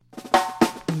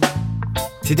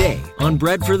Today on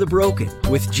Bread for the Broken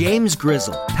with James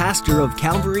Grizzle, pastor of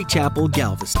Calvary Chapel,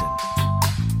 Galveston.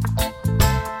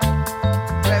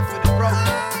 Bread for the broken.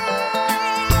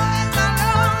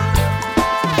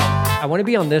 I want to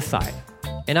be on this side,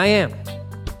 and I am.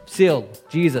 Sealed,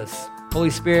 Jesus, Holy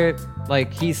Spirit,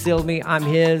 like He sealed me, I'm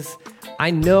His.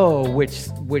 I know which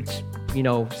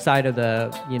side of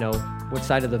which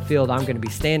side of the field I'm going to be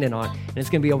standing on, and it's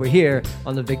going to be over here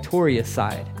on the victorious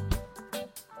side.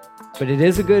 But it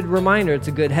is a good reminder, it's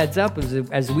a good heads up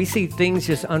as we see things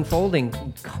just unfolding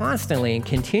constantly and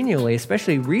continually,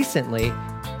 especially recently.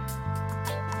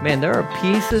 Man, there are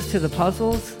pieces to the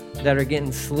puzzles that are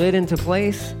getting slid into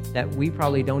place that we're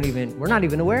not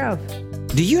even aware of.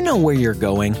 Do you know where you're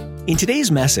going? In today's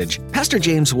message, Pastor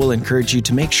James will encourage you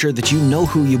to make sure that you know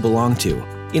who you belong to.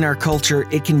 In our culture,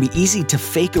 it can be easy to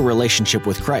fake a relationship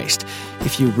with Christ.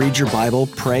 If you read your Bible,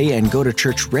 pray, and go to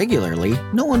church regularly,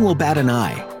 no one will bat an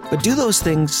eye. But do those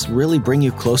things really bring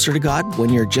you closer to God when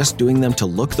you're just doing them to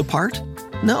look the part?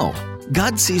 No.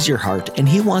 God sees your heart, and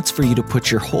He wants for you to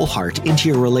put your whole heart into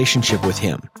your relationship with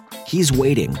Him. He's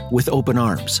waiting with open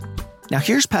arms. Now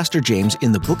here's Pastor James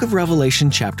in the book of Revelation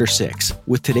chapter 6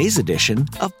 with today's edition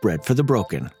of Bread for the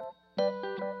Broken. We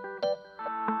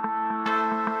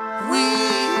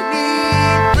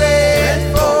need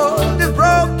bread for the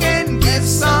broken. Give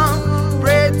some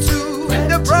bread to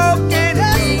the broken.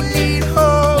 We need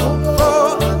hope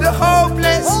for the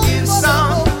hopeless. Give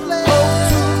some hope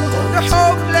to the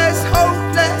hopeless.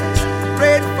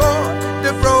 Bread for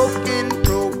the broken.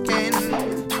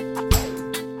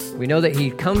 We know that He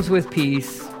comes with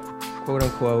peace, quote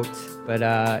unquote, but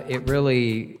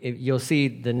you'll see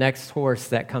the next horse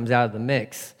that comes out of the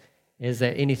mix is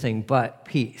that anything but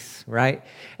peace, right?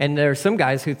 And there are some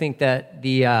guys who think that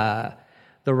the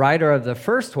rider of the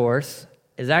first horse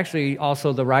is actually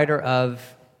also the rider of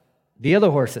the other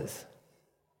horses.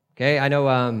 Okay, I know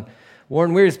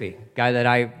Warren Wiersbe, guy that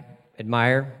I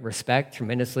admire, respect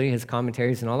tremendously, his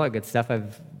commentaries and all that good stuff.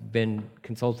 I've been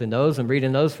consulting those and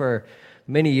reading those for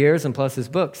many years, and plus his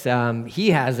books. He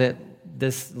has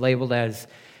this labeled as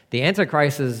the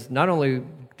Antichrist is not only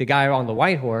the guy on the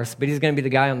white horse, but he's going to be the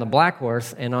guy on the black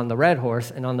horse and on the red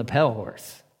horse and on the pale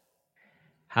horse.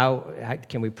 How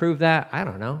can we prove that? I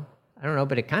don't know,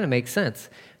 but it kind of makes sense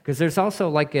because there's also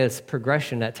like this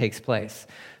progression that takes place.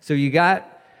 So you got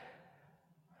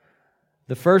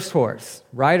the first horse,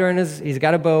 rider, he's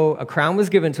got a bow. A crown was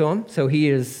given to him, so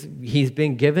he's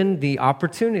been given the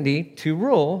opportunity to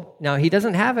rule. Now, he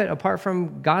doesn't have it apart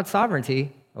from God's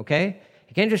sovereignty, okay?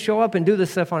 He can't just show up and do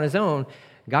this stuff on his own.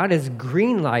 God is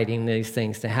green-lighting these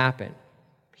things to happen.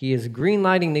 He is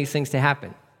green-lighting these things to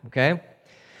happen, okay?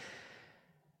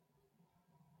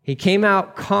 He came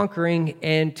out conquering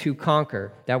and to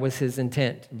conquer. That was his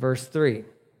intent. Verse 3 it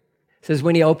says,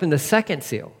 when he opened the second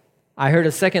seal, I heard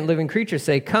a second living creature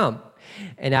say, come.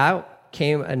 And out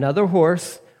came another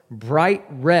horse, bright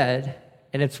red,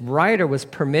 and its rider was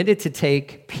permitted to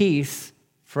take peace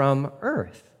from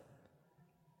earth.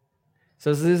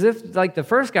 So it's as if like the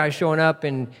first guy showing up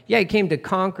and, he came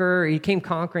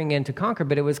conquering and to conquer,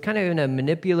 but it was kind of in a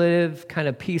manipulative, kind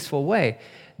of peaceful way.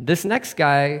 This next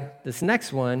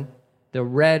one, the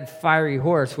red fiery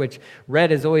horse, which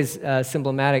red is always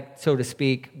symptomatic, so to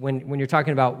speak, when you're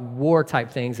talking about war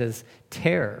type things, as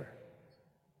terror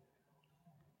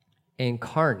and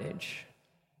carnage.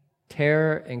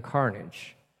 Terror and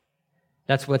carnage.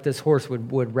 That's what this horse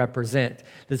would represent,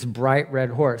 this bright red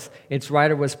horse. Its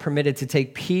rider was permitted to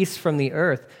take peace from the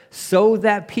earth so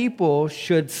that people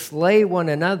should slay one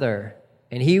another,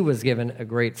 and he was given a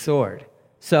great sword.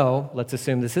 So let's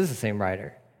assume this is the same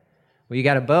rider. Well, you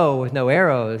got a bow with no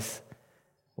arrows.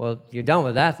 Well, you're done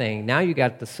with that thing. Now you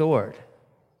got the sword.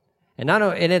 And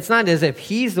it's not as if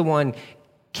he's the one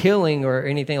killing or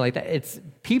anything like that. It's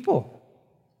people.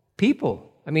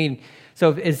 I mean,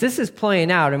 so as this is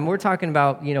playing out, and we're talking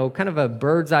about, kind of a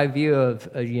bird's eye view of,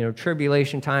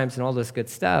 tribulation times and all this good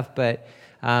stuff, but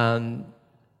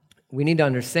we need to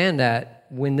understand that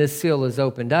when this seal is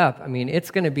opened up, I mean,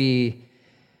 it's going to be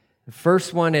the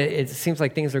first one, it seems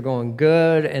like things are going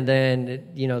good, and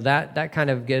then, that kind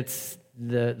of gets,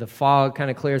 the fog kind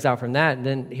of clears out from that, and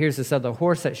then here's this other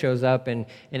horse that shows up, and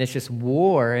it's just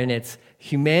war, and it's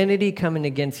humanity coming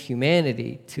against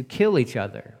humanity to kill each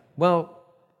other. Well,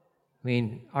 I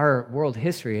mean, our world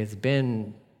history has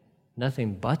been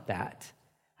nothing but that.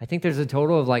 I think there's a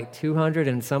total of like 200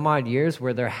 and some odd years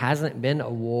where there hasn't been a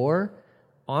war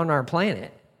on our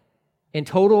planet in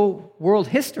total world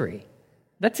history.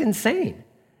 That's insane.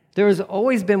 There's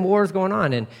always been wars going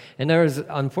on, and there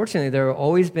have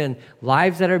always been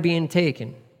lives that are being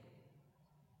taken.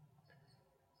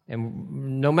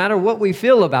 And no matter what we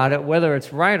feel about it, whether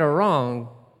it's right or wrong,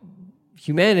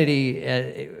 humanity,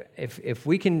 if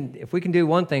we can do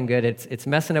one thing good, it's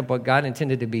messing up what God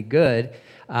intended to be good,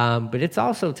 but it's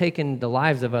also taking the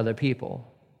lives of other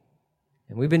people.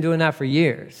 And we've been doing that for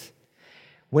years.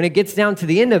 When it gets down to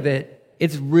the end of it,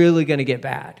 it's really going to get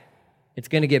bad. It's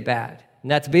going to get bad.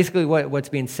 And that's basically what's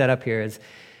being set up here is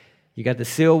you got the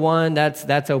seal 1,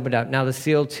 that's opened up. Now the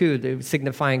seal 2, the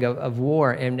signifying of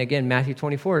war. And again, Matthew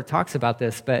 24 talks about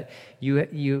this, but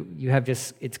you have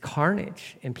just, it's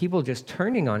carnage and people just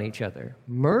turning on each other,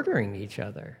 murdering each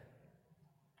other.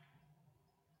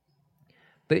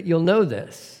 But you'll know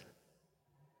this,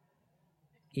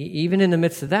 even in the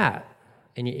midst of that,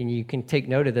 and you can take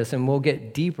note of this, and we'll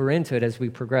get deeper into it as we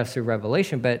progress through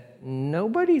Revelation, but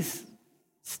nobody's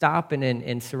stopping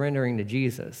and surrendering to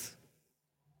Jesus.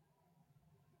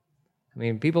 I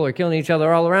mean, people are killing each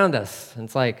other all around us. And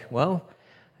it's like, well,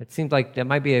 it seems like that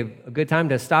might be a good time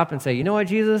to stop and say, you know what,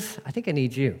 Jesus? I think I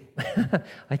need you.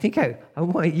 I think I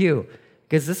want you.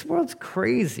 Because this world's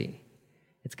crazy.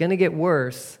 It's going to get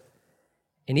worse.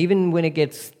 And even when it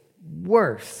gets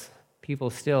worse, people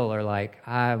still are like,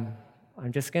 I'm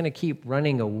just going to keep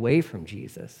running away from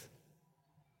Jesus.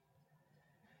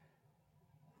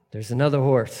 There's another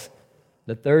horse,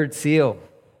 the third seal.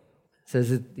 Says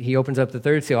that he opens up the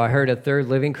third seal. I heard a third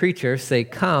living creature say,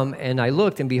 come, and I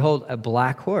looked, and behold, a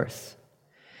black horse.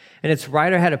 And its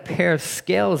rider had a pair of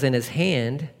scales in his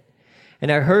hand, and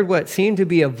I heard what seemed to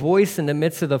be a voice in the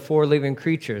midst of the 4 living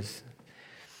creatures,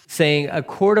 saying, a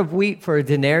quart of wheat for a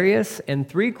denarius, and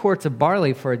 3 quarts of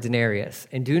barley for a denarius,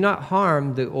 and do not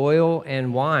harm the oil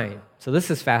and wine. So this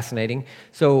is fascinating.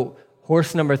 So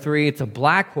horse number 3, it's a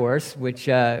black horse, which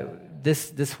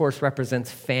this horse represents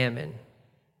famine.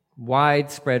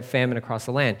 Widespread famine across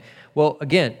the land. Well,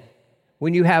 again,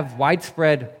 when you have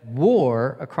widespread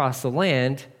war across the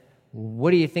land,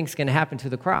 what do you think is going to happen to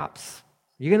the crops?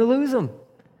 You're going to lose them.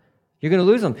 You're going to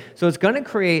lose them. So it's going to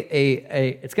create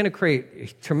a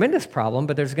tremendous problem,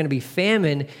 but there's going to be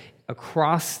famine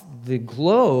across the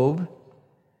globe.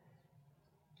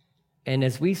 And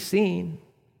as we've seen,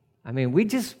 I mean, we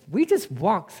just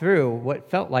walked through what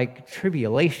felt like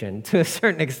tribulation to a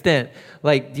certain extent.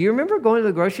 Like, do you remember going to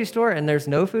the grocery store and there's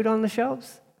no food on the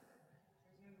shelves?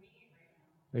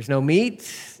 There's no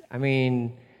meat. I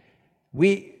mean,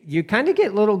 you kind of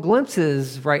get little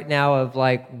glimpses right now of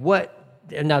like what,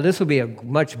 now this will be a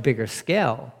much bigger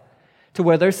scale, to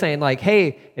where they're saying like,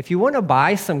 hey, if you want to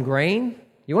buy some grain,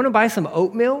 you want to buy some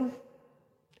oatmeal,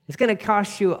 it's going to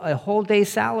cost you a whole day's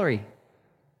salary.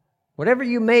 Whatever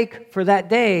you make for that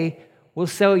day will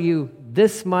sell you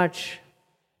this much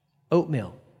oatmeal.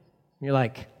 And you're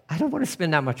like, I don't want to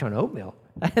spend that much on oatmeal.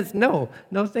 That's no,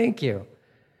 thank you.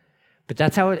 But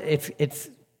that's how it's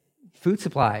food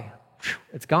supply.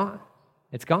 It's gone.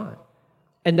 It's gone.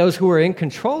 And those who are in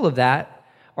control of that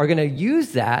are going to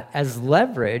use that as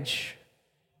leverage.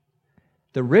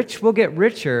 The rich will get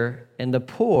richer and the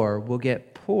poor will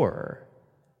get poorer.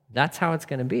 That's how it's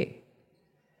going to be.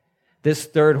 This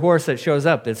third horse that shows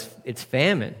up, it's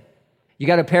famine. You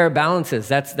got a pair of balances.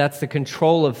 That's the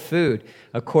control of food.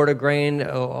 A quart of grain,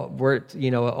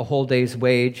 a whole day's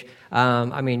wage.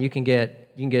 I mean, you can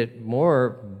get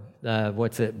more.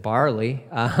 Barley?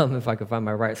 If I can find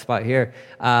my right spot here.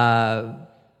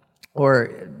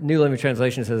 Or New Living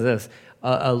Translation says this: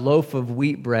 a loaf of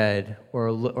wheat bread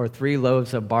or 3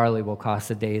 loaves of barley will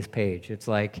cost a day's page. It's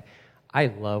like, I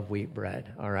love wheat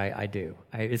bread, all right? I do.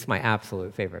 It's my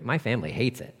absolute favorite. My family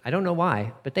hates it. I don't know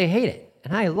why, but they hate it,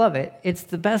 and I love it. It's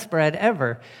the best bread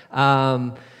ever.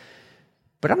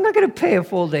 But I'm not going to pay a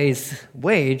full day's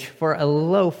wage for a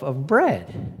loaf of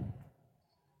bread.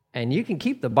 And you can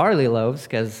keep the barley loaves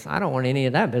because I don't want any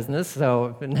of that business.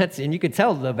 So, and you can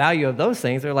tell the value of those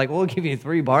things. They're like, we'll give you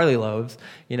 3 barley loaves.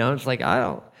 It's like,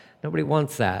 nobody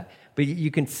wants that. But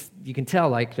you can tell,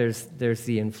 like, there's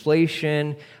the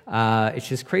inflation. It's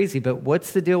just crazy. But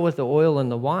what's the deal with the oil and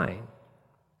the wine?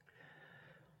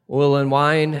 Oil and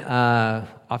wine,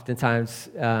 oftentimes,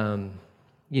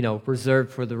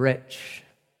 reserved for the rich,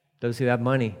 those who have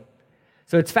money.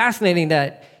 So it's fascinating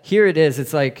that here it is.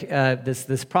 It's like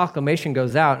this proclamation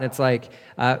goes out, and it's like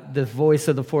the voice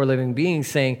of the 4 living beings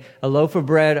saying, a loaf of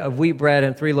bread, of wheat bread,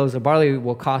 and 3 loaves of barley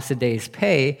will cost a day's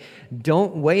pay.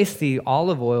 Don't waste the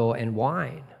olive oil and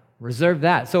wine. Reserve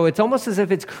that. So it's almost as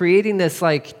if it's creating this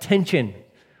like tension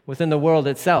within the world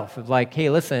itself of like, hey,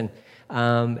 listen,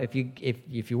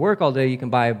 if you work all day, you can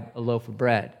buy a loaf of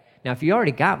bread. Now, if you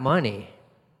already got money,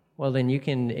 well, then you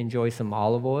can enjoy some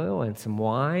olive oil and some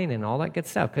wine and all that good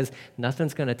stuff because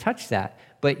nothing's going to touch that.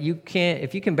 But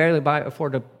if you can barely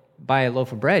afford to buy a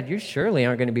loaf of bread, you surely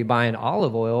aren't going to be buying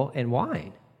olive oil and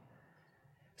wine.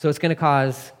 So it's going to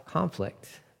cause conflict.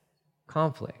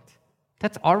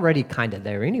 That's already kind of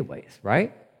there anyways,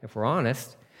 right? If we're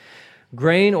honest.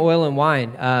 Grain, oil, and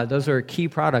wine, those are key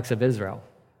products of Israel.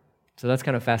 So that's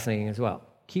kind of fascinating as well.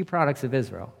 Key products of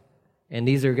Israel. And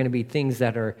these are going to be things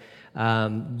that are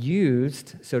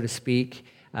used, so to speak,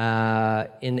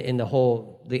 in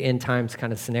the end times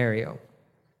kind of scenario.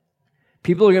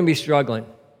 People are going to be struggling.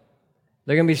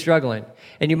 They're going to be struggling.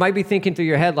 And you might be thinking through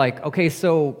your head like, okay,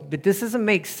 but this doesn't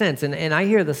make sense. And I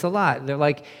hear this a lot. They're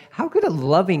like, how could a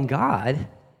loving God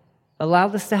allow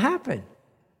this to happen?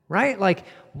 Right? Like,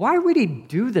 why would he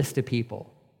do this to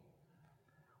people?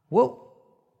 Well,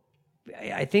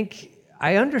 I think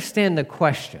I understand the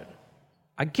question.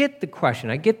 I get the question.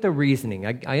 I get the reasoning.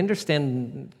 I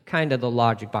understand kind of the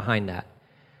logic behind that.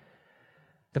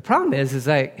 The problem is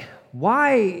like,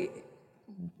 why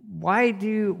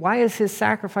is his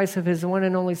sacrifice of his one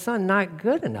and only son not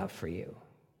good enough for you?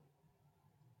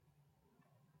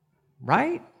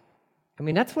 Right? I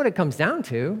mean, that's what it comes down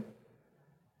to.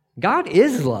 God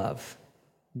is love.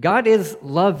 God is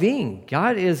loving.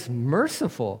 God is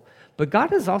merciful. But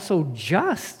God is also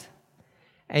just.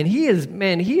 And he has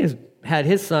had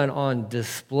his son on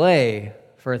display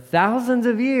for thousands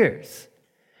of years.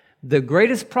 The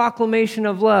greatest proclamation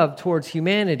of love towards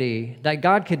humanity that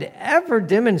God could ever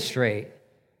demonstrate.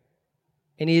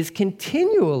 And he has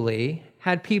continually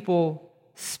had people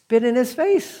spit in his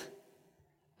face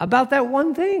about that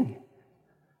one thing.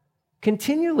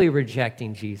 Continually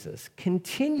rejecting Jesus.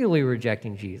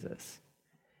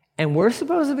 And we're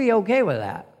supposed to be okay with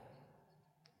that.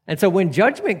 And so when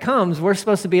judgment comes, we're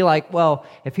supposed to be like, well,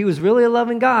 if he was really a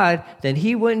loving God, then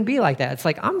he wouldn't be like that. It's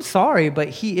like, I'm sorry, but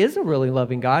he is a really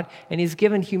loving God, and he's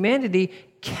given humanity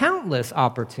countless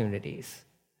opportunities.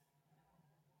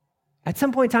 At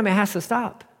some point in time, it has to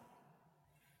stop.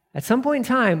 At some point in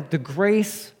time, the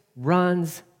grace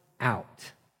runs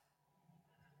out.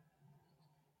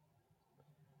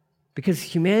 Because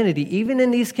humanity, even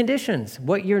in these conditions,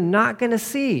 what you're not going to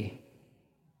see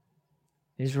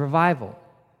is revival.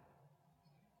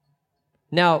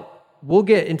 Now, we'll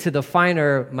get into the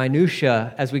finer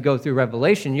minutia as we go through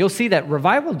Revelation. You'll see that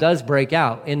revival does break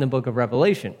out in the book of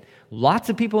Revelation. Lots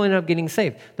of people end up getting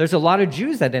saved. There's a lot of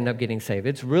Jews that end up getting saved.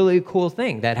 It's really a cool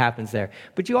thing that happens there.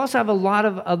 But you also have a lot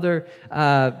of other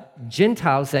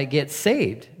Gentiles that get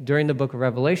saved during the book of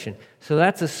Revelation. So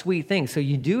that's a sweet thing. So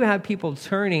you do have people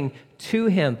turning to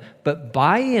him. But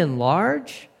by and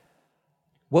large,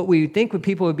 what we think with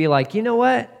people would be like, you know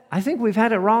what? I think we've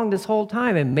had it wrong this whole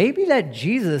time, and maybe that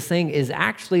Jesus thing is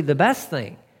actually the best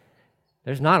thing.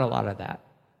 There's not a lot of that.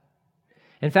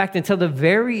 In fact, until the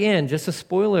very end, just a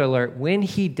spoiler alert, when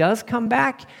he does come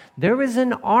back, there is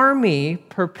an army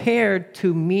prepared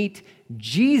to meet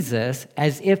Jesus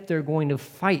as if they're going to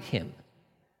fight him.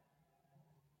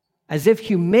 As if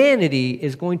humanity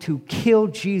is going to kill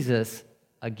Jesus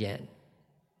again.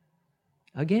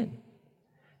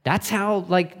 That's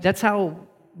how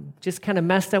just kind of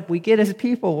messed up we get as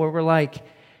people, where we're like,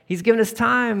 he's given us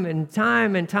time, and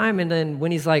then when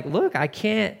he's like, look, I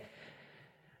can't,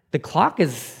 the clock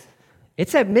it's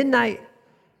at midnight.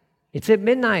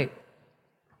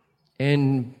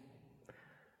 And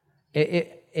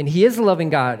he is a loving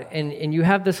God. And you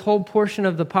have this whole portion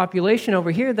of the population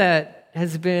over here that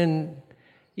has been,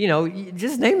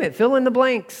 just name it, fill in the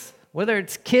blanks. Whether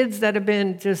it's kids that have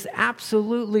been just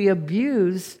absolutely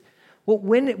abused. Well,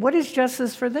 what is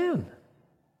justice for them?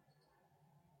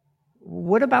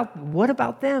 What about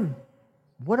them?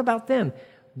 What about them?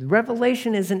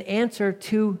 Revelation is an answer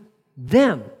to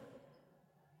them.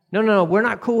 No, we're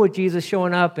not cool with Jesus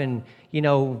showing up and,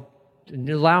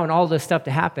 allowing all this stuff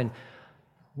to happen.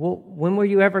 Well, when were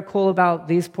you ever cool about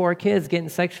these poor kids getting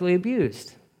sexually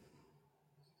abused?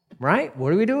 Right?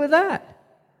 What do we do with that?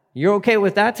 You're okay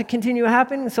with that to continue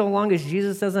happening so long as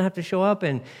Jesus doesn't have to show up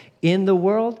and in the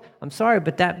world? I'm sorry,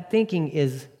 but that thinking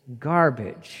is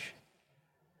garbage.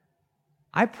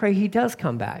 I pray he does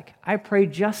come back. I pray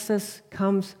justice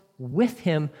comes with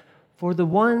him for the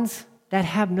ones that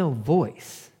have no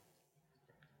voice.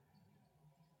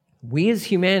 We as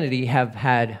humanity have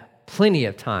had plenty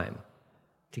of time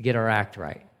to get our act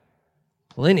right.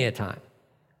 Plenty of time.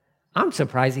 I'm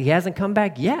surprised he hasn't come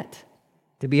back yet,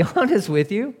 to be honest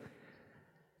with you.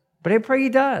 But I pray he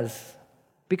does,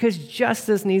 because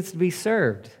justice needs to be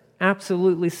served.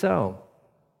 Absolutely so.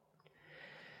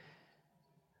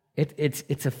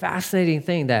 It's a fascinating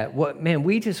thing that,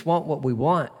 we just want what we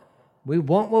want. We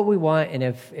want what we want, and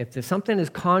if there's something is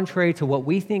contrary to what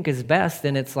we think is best,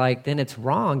 then it's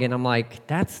wrong. And I'm like,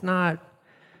 that's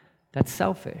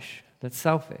selfish. that's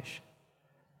selfish.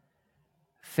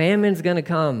 Famine's going to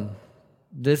come.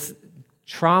 This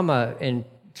trauma and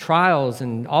trials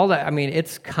and all that, I mean,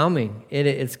 it's coming.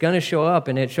 It's going to show up,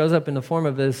 and it shows up in the form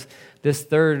of this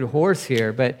third horse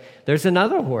here. But there's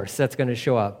another horse that's going to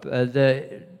show up,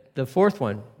 the fourth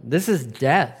one. This is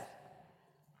death.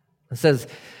 It says,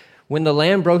 when the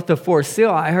Lamb broke the fourth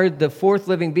seal, I heard the fourth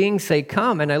living being say,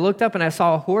 "Come." And I looked up and I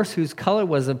saw a horse whose color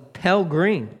was a pale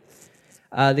green.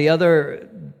 The other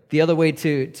way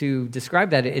to describe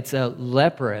that, it's a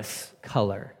leprous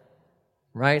color,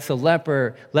 right? So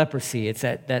leprosy, it's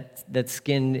that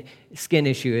skin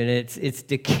issue, and it's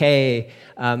decay.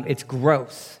 It's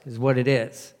gross, is what it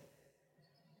is.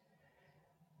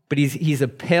 But he's a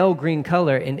pale green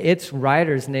color, and its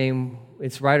rider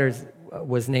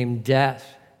was named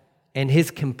Death, and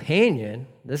his companion,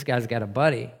 this guy's got a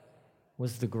buddy,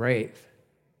 was the grave.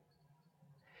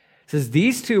 It says,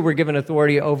 these two were given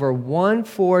authority over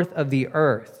 1/4 of the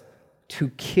earth to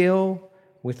kill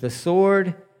with the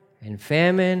sword and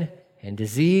famine and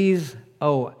disease,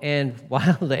 and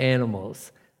wild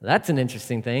animals. That's an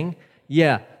interesting thing.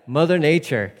 Yeah, Mother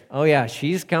Nature. Oh yeah,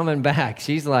 she's coming back.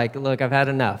 She's like, look, I've had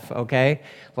enough, okay?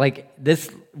 Like this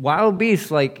wild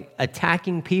beast, like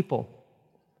attacking people,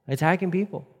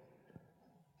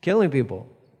 killing people.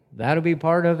 That'll be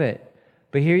part of it.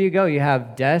 But here you go. You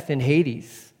have death and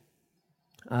Hades.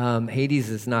 Hades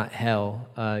is not hell,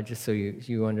 just so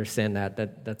you understand that.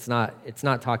 It's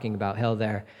not talking about hell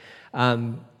there.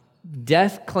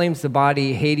 Death claims the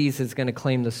body. Hades is going to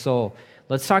claim the soul.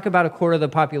 Let's talk about 1/4 of the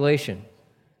population.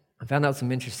 I found out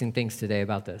some interesting things today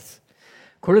about this.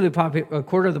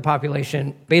 1/4 of the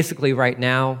population, basically right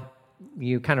now,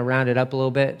 you kind of round it up a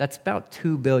little bit, that's about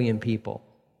 2 billion people.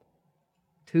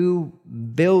 2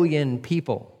 billion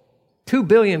people. 2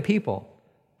 billion people.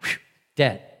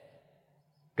 Dead.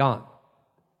 Gone.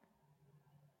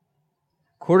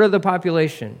 1/4 of the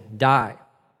population die.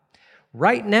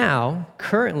 Right now,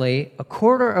 currently,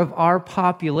 1/4 of our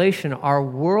population, our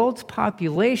world's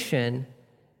population,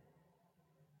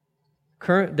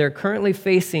 they're currently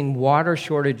facing water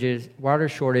shortage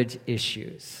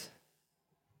issues,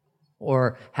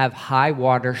 or have high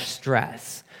water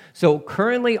stress. So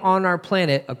currently on our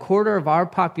planet, 1/4 of our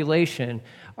population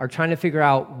are trying to figure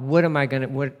out, what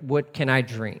can I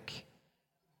drink?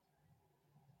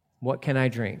 What can I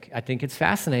drink? I think it's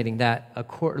fascinating that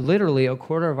literally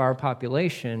 1/4 of our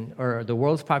population, or the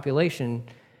world's population,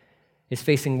 is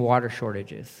facing water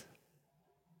shortages.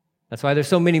 That's why there's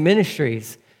so many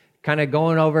ministries kind of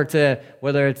going over to,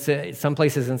 whether it's some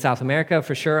places in South America,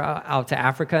 for sure, out to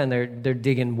Africa, and they're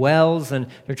digging wells, and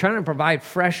they're trying to provide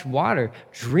fresh water,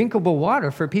 drinkable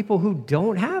water for people who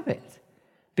don't have it.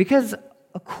 Because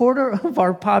 1/4 of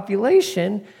our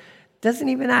population doesn't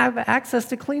even have access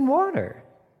to clean water.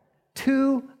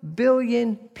 2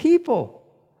 billion people.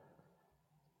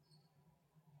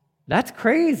 That's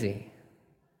crazy.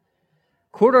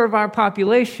 1/4 of our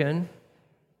population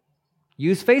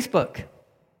use Facebook.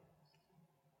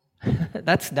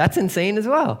 That's insane as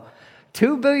well.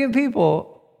 2 billion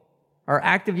people are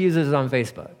active users on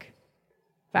Facebook.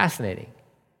 Fascinating.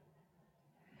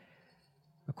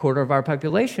 1/4 of our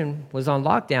population was on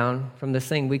lockdown from this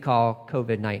thing we call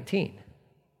COVID-19.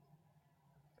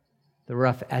 The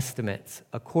rough estimates,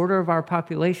 1/4 of our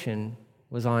population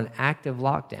was on active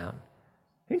lockdown.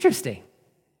 Interesting.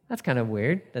 That's kind of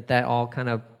weird that all kind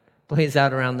of plays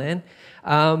out around then.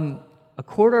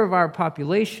 1/4 of our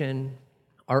population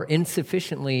are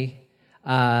insufficiently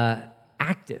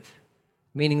active,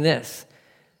 meaning this: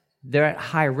 they're at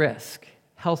high risk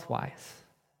health-wise.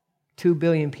 2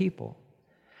 billion people.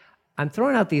 I'm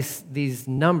throwing out these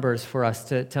numbers for us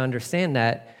to understand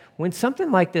that when something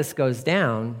like this goes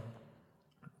down,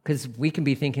 because we can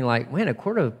be thinking like, man,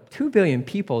 2 billion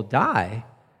people die,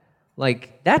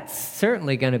 like that's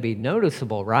certainly going to be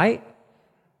noticeable, right?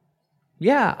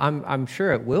 Yeah, I'm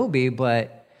sure it will be,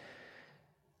 but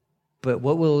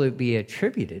what will it be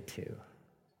attributed to?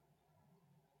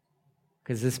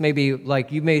 Because this may be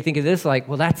like, you may think of this like,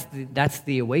 well, that's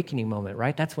the awakening moment,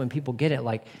 right? That's when people get it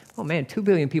like, oh man, 2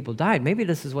 billion people died. Maybe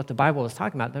this is what the Bible is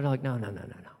talking about. They're like, no.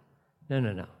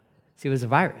 See, it was a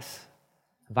virus.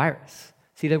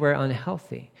 See, they were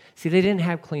unhealthy. See, they didn't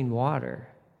have clean water.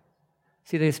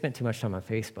 See, they spent too much time on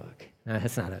Facebook. No,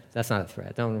 that's not a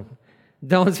threat.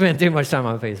 Don't spend too much time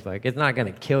on Facebook. It's not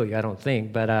going to kill you, I don't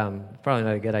think, but probably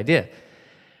not a good idea.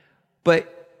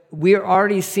 But we're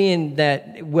already seeing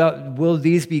that, well, will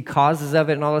these be causes of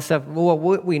it and all this stuff? Well,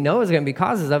 what we know is going to be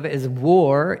causes of it is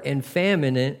war and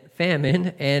famine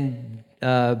and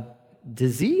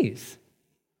disease.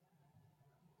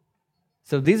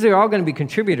 So these are all going to be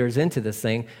contributors into this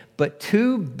thing, but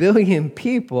 2 billion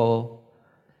people,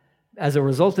 as a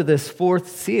result of this fourth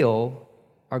seal,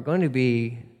 they're going to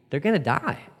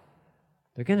die.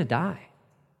 They're going to die.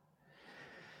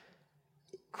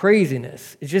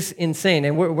 Craziness. It's just insane.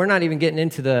 And we're not even getting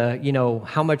into the,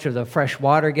 how much of the fresh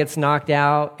water gets knocked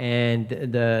out and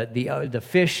the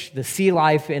fish, the sea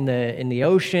life in the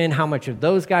ocean, how much of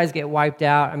those guys get wiped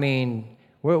out. I mean,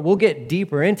 we'll get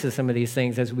deeper into some of these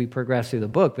things as we progress through the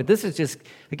book. But this is just,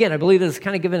 again, I believe this is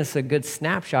kind of giving us a good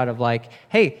snapshot of like,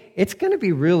 hey, it's going to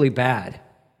be really bad.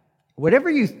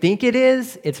 Whatever you think it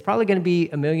is, it's probably going to be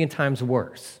 1,000,000 times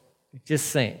worse. Just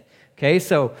saying. Okay,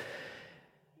 so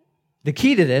the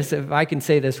key to this, if I can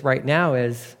say this right now,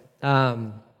 is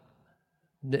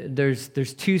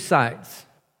there's 2 sides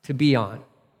to be on,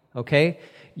 okay?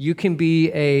 You can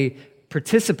be a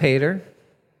participator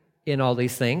in all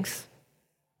these things,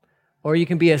 or you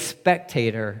can be a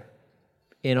spectator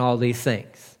in all these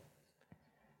things.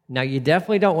 Now, you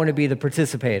definitely don't want to be the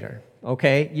participator,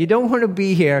 okay? You don't want to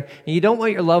be here, and you don't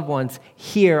want your loved ones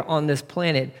here on this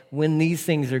planet when these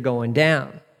things are going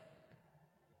down.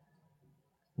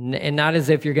 And not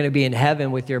as if you're going to be in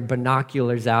heaven with your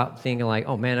binoculars out thinking like,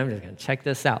 oh man, I'm just going to check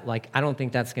this out. Like, I don't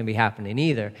think that's going to be happening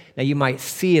either. Now, you might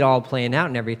see it all playing out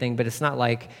and everything, but it's not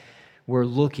like we're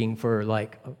looking for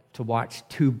to watch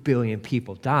 2 billion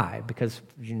people die, because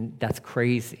that's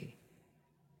crazy.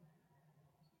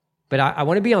 But I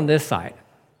want to be on this side,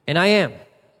 and I am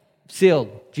sealed.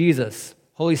 Jesus,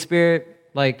 Holy Spirit,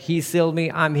 He sealed me.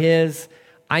 I'm His.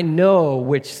 I know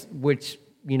which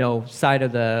side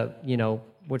of the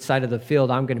which side of the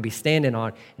field I'm going to be standing on,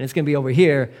 and it's going to be over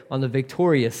here on the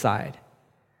victorious side.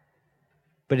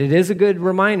 But it is a good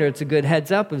reminder, it's a good heads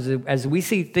up as we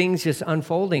see things just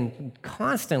unfolding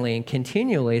constantly and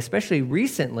continually, especially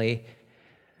recently.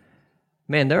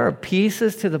 Man, there are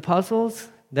pieces to the puzzles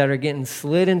that are getting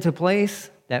slid into place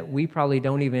that we probably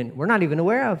we're not even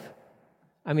aware of.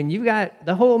 I mean, you've got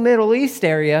the whole Middle East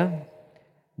area.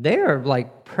 They are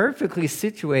perfectly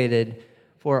situated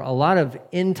for a lot of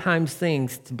end times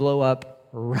things to blow up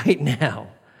right now.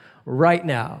 Right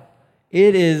now.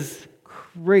 It is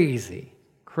crazy.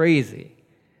 Crazy.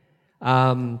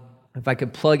 If I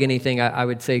could plug anything, I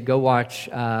would say go watch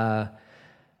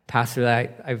pastor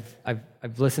that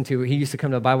I've listened to. He used to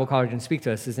come to Bible college and speak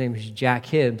to us. His name is Jack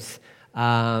Hibbs.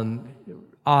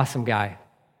 Awesome guy.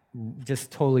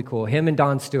 Just totally cool. Him and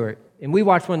Don Stewart. And we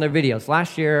watched one of their videos.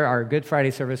 Last year, our Good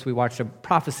Friday service, we watched a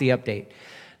prophecy update.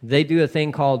 They do a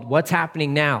thing called What's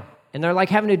Happening Now. And they're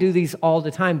having to do these all the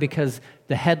time because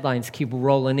the headlines keep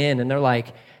rolling in. And they're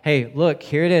like, hey, look,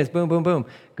 here it is. Boom, boom, boom.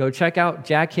 Go check out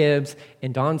Jack Hibbs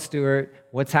and Don Stewart,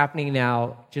 What's Happening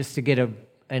Now, just to get an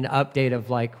update of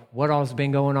what all's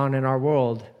been going on in our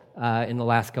world in the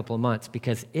last couple of months,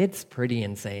 because it's pretty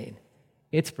insane.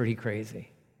 It's pretty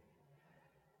crazy.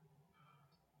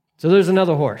 So there's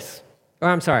another horse. Or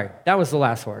I'm sorry, that was the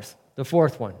last horse. The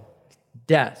fourth one,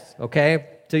 death, okay?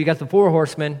 So you got the 4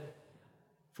 horsemen.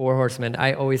 4 horsemen.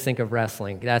 I always think of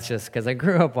wrestling. That's just because I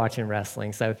grew up watching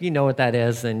wrestling. So if you know what that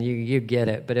is, then you get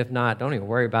it. But if not, don't even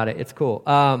worry about it. It's cool.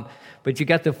 But you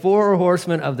got the 4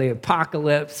 horsemen of the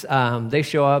apocalypse. They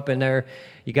show up, and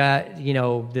you got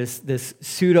this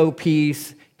pseudo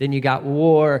peace. Then you got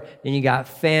war. Then you got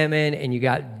famine, and you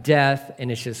got death, and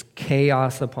it's just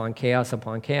chaos upon chaos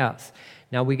upon chaos.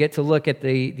 Now we get to look at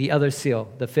the other seal,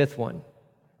 the 5th one.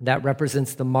 That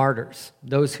represents the martyrs,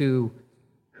 those who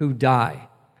die.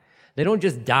 They don't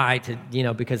just die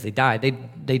because they die.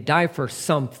 They die for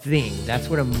something. That's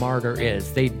what a martyr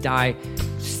is. They die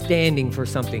standing for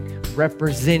something,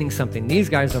 representing something. These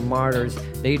guys are martyrs.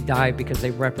 They die because they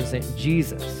represent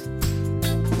Jesus.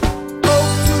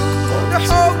 The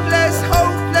hopeless,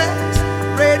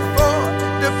 bread for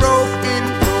the broken.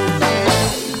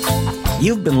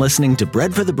 You've been listening to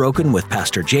Bread for the Broken with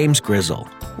Pastor James Grizzle.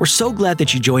 We're so glad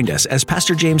that you joined us as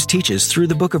Pastor James teaches through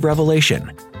the book of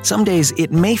Revelation. Some days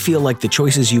it may feel like the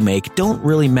choices you make don't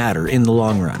really matter in the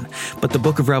long run, but the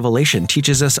book of Revelation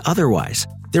teaches us otherwise.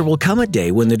 There will come a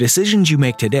day when the decisions you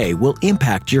make today will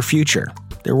impact your future.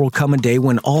 There will come a day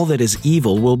when all that is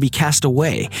evil will be cast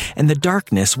away, and the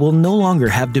darkness will no longer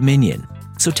have dominion.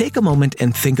 So take a moment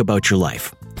and think about your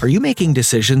life. Are you making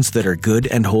decisions that are good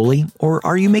and holy, or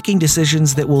are you making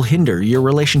decisions that will hinder your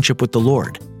relationship with the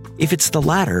Lord? If it's the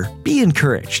latter, be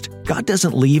encouraged. God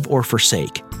doesn't leave or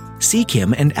forsake. Seek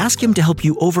Him and ask Him to help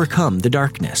you overcome the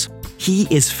darkness. He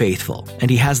is faithful, and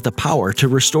He has the power to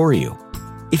restore you.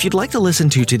 If you'd like to listen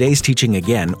to today's teaching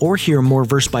again or hear more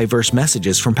verse-by-verse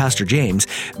messages from Pastor James,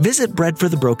 visit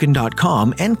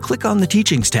breadforthebroken.com and click on the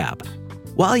Teachings tab.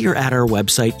 While you're at our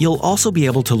website, you'll also be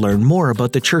able to learn more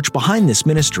about the church behind this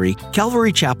ministry,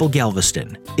 Calvary Chapel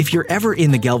Galveston. If you're ever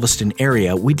in the Galveston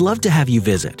area, we'd love to have you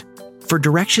visit. For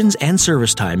directions and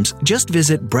service times, just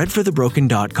visit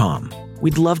breadforthebroken.com.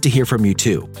 We'd love to hear from you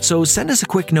too, so send us a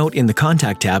quick note in the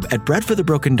contact tab at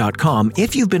breadforthebroken.com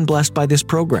if you've been blessed by this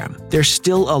program. There's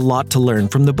still a lot to learn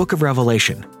from the book of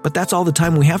Revelation, but that's all the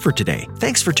time we have for today.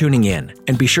 Thanks for tuning in,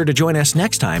 and be sure to join us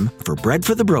next time for Bread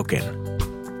for the Broken.